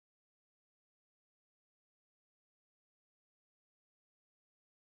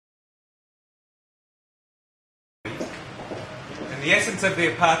And the essence of the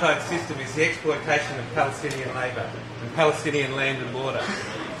apartheid system is the exploitation of Palestinian labour and Palestinian land and water.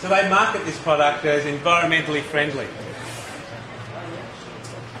 So they market this product as environmentally friendly.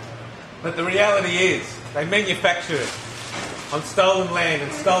 But the reality is they manufacture it on stolen land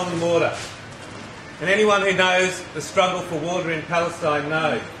and stolen water. And anyone who knows the struggle for water in Palestine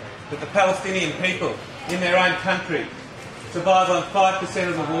knows that the Palestinian people in their own country survive on 5%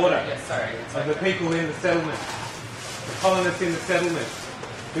 of the water of the people in the settlements, the colonists in the settlements,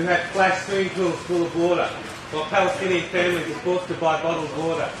 who have flash swimming pools full of water, while Palestinian families are forced to buy bottled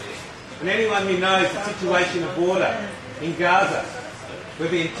water. And anyone who knows the situation of water in Gaza, where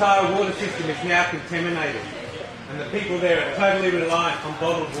the entire water system is now contaminated, and the people there are totally reliant on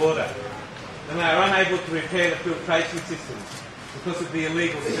bottled water, and they are unable to repair the filtration systems because of the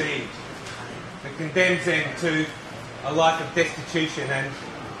illegal siege. It condemns them to a life of destitution, and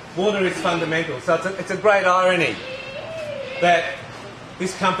water is fundamental. So it's a great irony that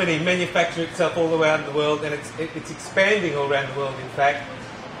this company manufactures itself all around the world, and it's expanding all around the world, in fact,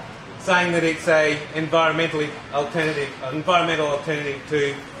 saying that it's an environmental alternative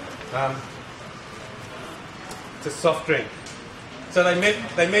to soft drink. So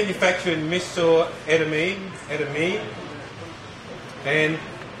they manufacture in Misor Edamame, and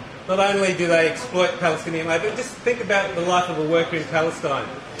not only do they exploit Palestinian labour, just think about the life of a worker in Palestine.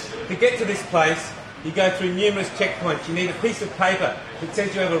 To get to this place, you go through numerous checkpoints. You need a piece of paper that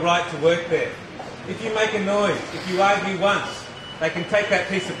says you have a right to work there. If you make a noise, if you argue once, they can take that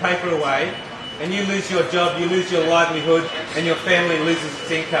piece of paper away and you lose your job, you lose your livelihood, and your family loses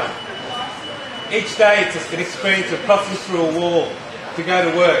its income. Each day it's an experience of crossing through a wall to go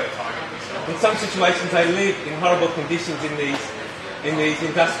to work. In some situations they live in horrible conditions in these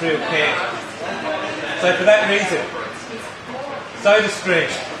industrial camps. So for that reason, SodaStream,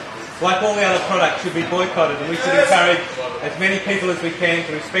 like all the other products, should be boycotted, and we should encourage as many people as we can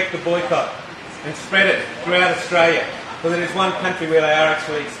to respect the boycott and spread it throughout Australia, because it is one country where they are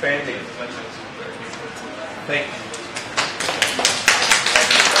actually expanding. Thank you.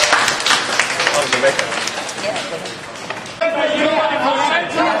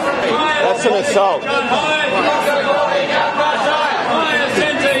 That's an assault.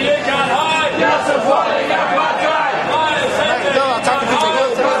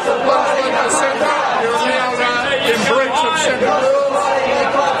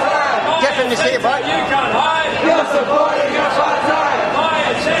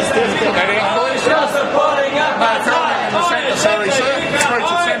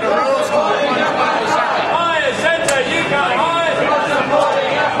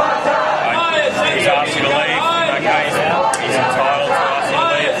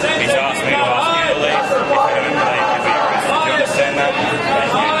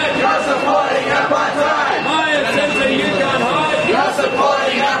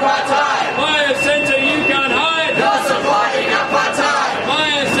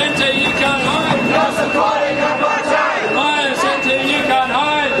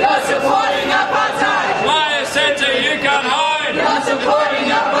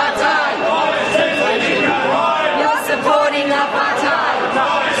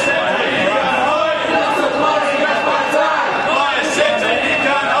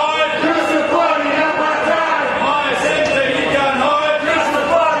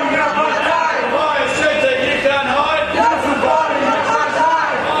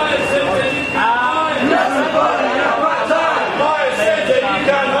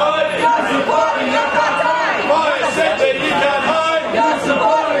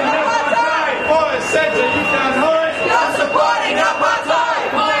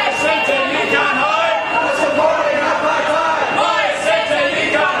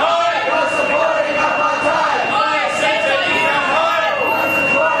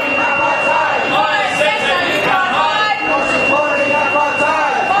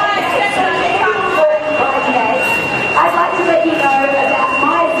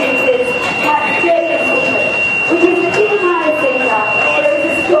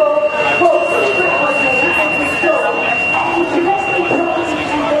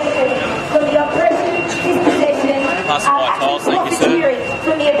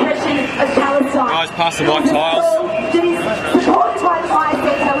 Pass the white tiles. Supported by the Fire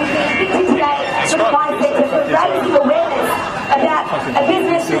Centre, we've been thinking today for the Fire Centre for raising awareness about a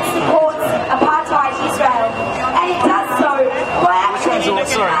business that supports apartheid Israel. And it does so by actually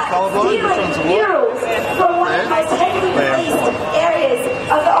stealing murals from one of the most heavily policed areas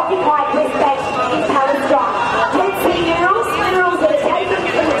of the occupied West Bank in Palestine. Dead Sea murals that are taken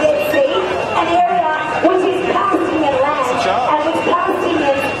from the Dead Sea, an area which is Palestinian land and which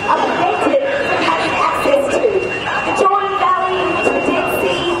Palestinians are prevented from having access to.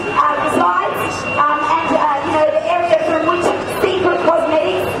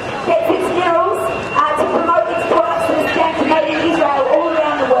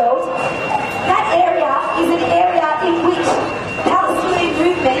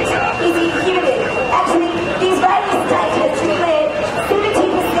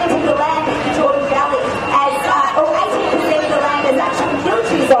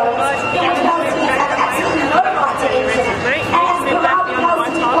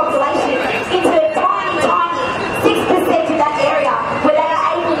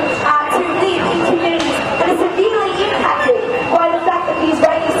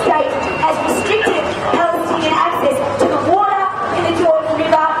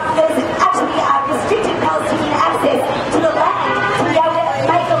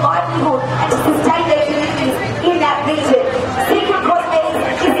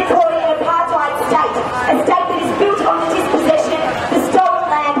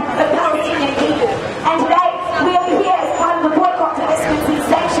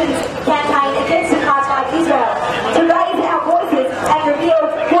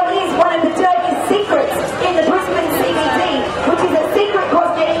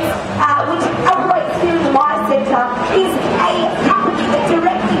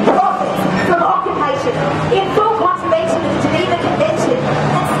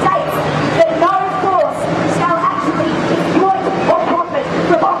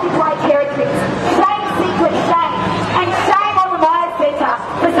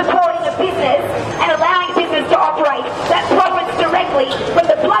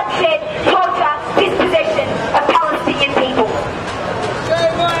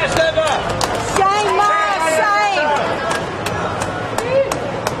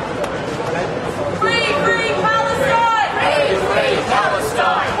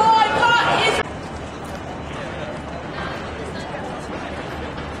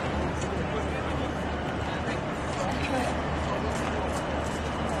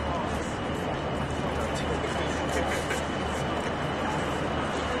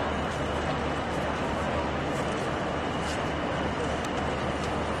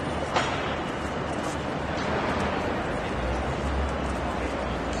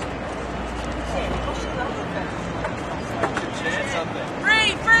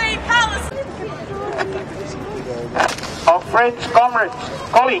 friends, comrades,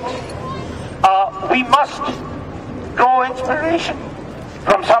 colleagues, we must draw inspiration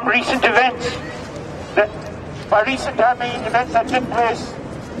from some recent events. By recent, I mean events that took place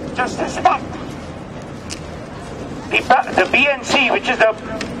just this month. The BNC, which is the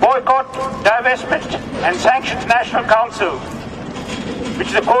Boycott, Divestment and Sanctions National Council, which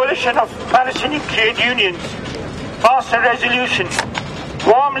is a coalition of Palestinian trade unions, passed a resolution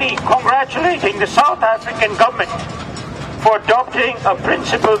warmly congratulating the South African government for adopting a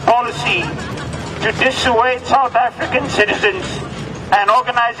principled policy to dissuade South African citizens and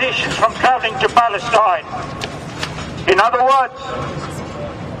organizations from traveling to Palestine. In other words,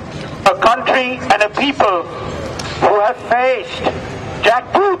 a country and a people who have faced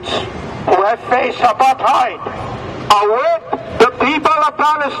jackboots, who have faced apartheid, are with the people of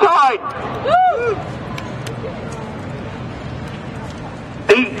Palestine.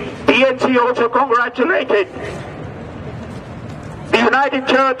 The BNC also congratulated the United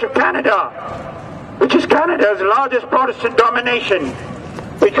Church of Canada, which is Canada's largest Protestant denomination,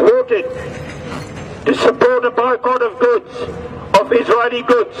 which voted to support a boycott of goods, of Israeli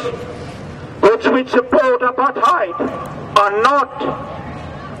goods. Goods which support apartheid are not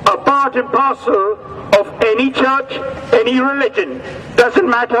a part and parcel of any church, any religion. Doesn't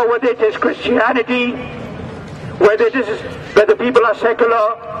matter whether it is Christianity, whether people are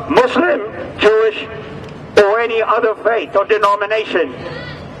secular, Muslim, Jewish, or any other faith or denomination.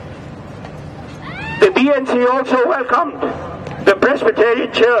 The BNC also welcomed the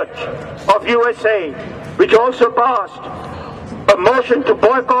Presbyterian Church of USA, which also passed a motion to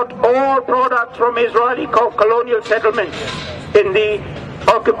boycott all products from Israeli colonial settlements in the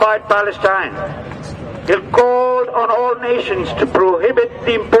occupied Palestine. It called on all nations to prohibit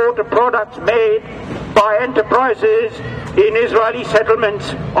the import of products made by enterprises in Israeli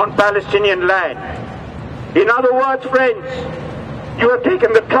settlements on Palestinian land. In other words, friends, you have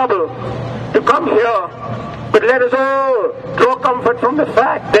taken the trouble to come here, but let us all draw comfort from the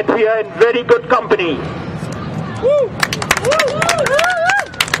fact that we are in very good company.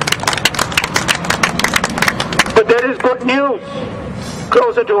 But there is good news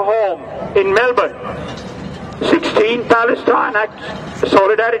closer to home. In Melbourne, 16 Palestine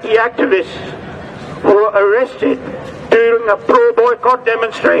solidarity activists who were arrested during a pro-boycott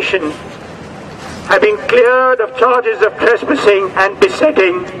demonstration have been cleared of charges of trespassing and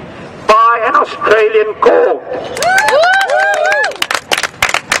besetting by an Australian court.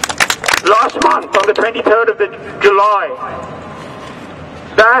 Last month, on the 23rd of July,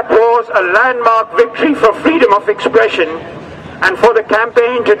 that was a landmark victory for freedom of expression and for the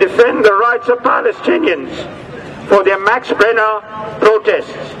campaign to defend the rights of Palestinians for their Max Brenner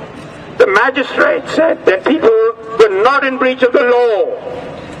protests. The magistrate said that people were not in breach of the law.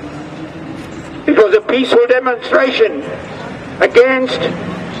 It was a peaceful demonstration against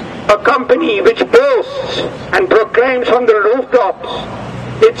a company which boasts and proclaims from the rooftops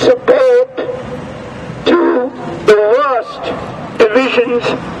its support to the worst divisions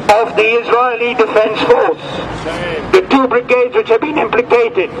of the Israeli Defense Force, the two brigades which have been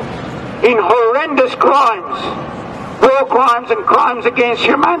implicated in horrendous crimes, war crimes and crimes against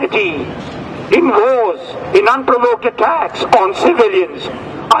humanity, in wars, in unprovoked attacks on civilians.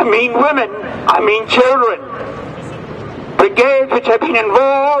 I mean women, I mean children. Brigades which have been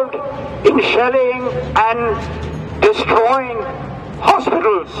involved in shelling and destroying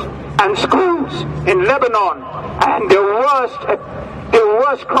hospitals and schools in Lebanon, and the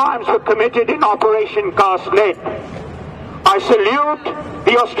worst crimes were committed in Operation Cast Lead. I salute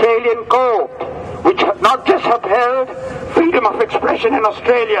the Australian court, which not just upheld freedom of expression in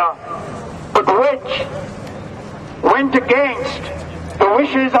Australia, but which went against the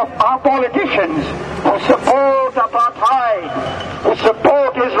wishes of our politicians who support apartheid, who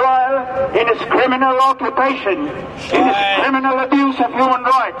support Israel in its criminal occupation, in its criminal abuse of human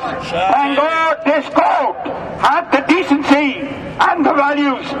rights. Thank God this court had the decency and the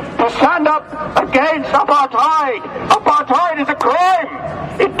values to stand up against apartheid. Apartheid is a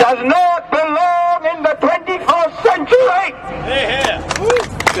crime. It does not belong in the 21st century.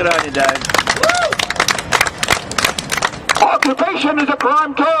 Good on you, Dad. Occupation is a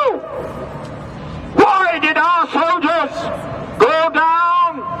crime too. Why did our soldiers go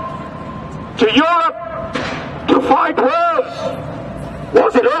down to Europe to fight wars?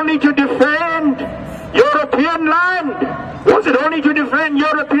 Was it only to defend European land? Was it only to defend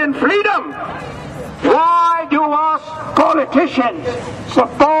European freedom? Why do our politicians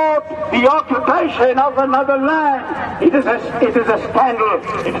support the occupation of another land? It is a scandal.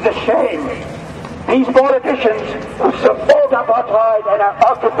 It is a shame. These politicians who support apartheid and our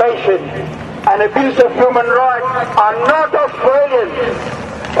occupation and abuse of human rights are not Australians.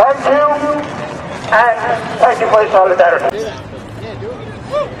 Thank you, and thank you for your solidarity.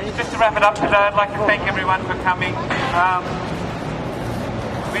 Just to wrap it up today, I'd like to thank everyone for coming.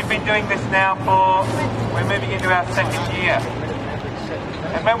 We've been doing this now we're moving into our second year.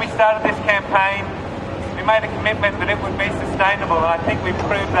 And when we started this campaign, we made a commitment that it would be sustainable, and I think we've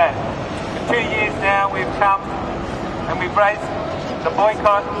proved that. For 2 years now we've come and we've raised the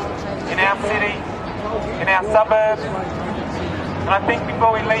boycott in our city, in our suburbs, and I think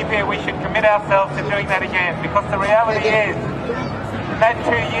before we leave here we should commit ourselves to doing that again, because the reality is, in that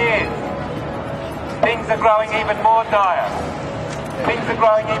 2 years, things are growing even more dire. Things are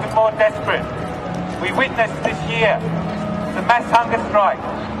growing even more desperate. We witnessed this year the mass hunger strike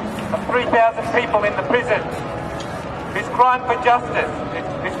of 3,000 people in the prison. This cry for justice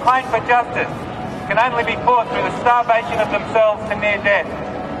can only be fought through the starvation of themselves to near death.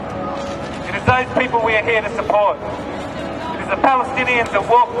 It is those people we are here to support. It is the Palestinians that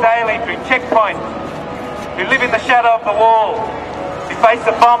walk daily through checkpoints, who live in the shadow of the wall, who face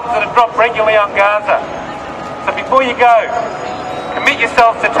the bombs that are dropped regularly on Gaza. So before you go, commit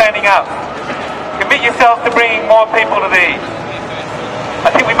yourselves to turning up. Commit yourselves to bringing more people to these. I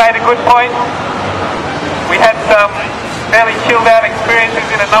think we made a good point. We had some fairly chilled out experiences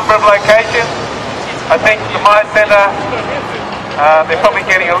in a number of locations. I think the Maya Centre, they're probably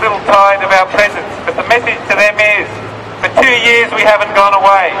getting a little tired of our presence, but the message to them is, for 2 years we haven't gone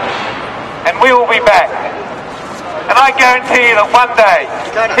away, and we will be back. And I guarantee you that one day,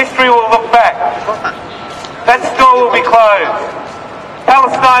 history will look back. That store will be closed.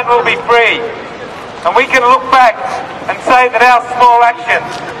 Palestine will be free. And we can look back and say that our small actions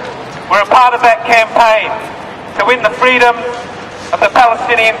were a part of that campaign to win the freedom of the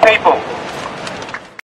Palestinian people.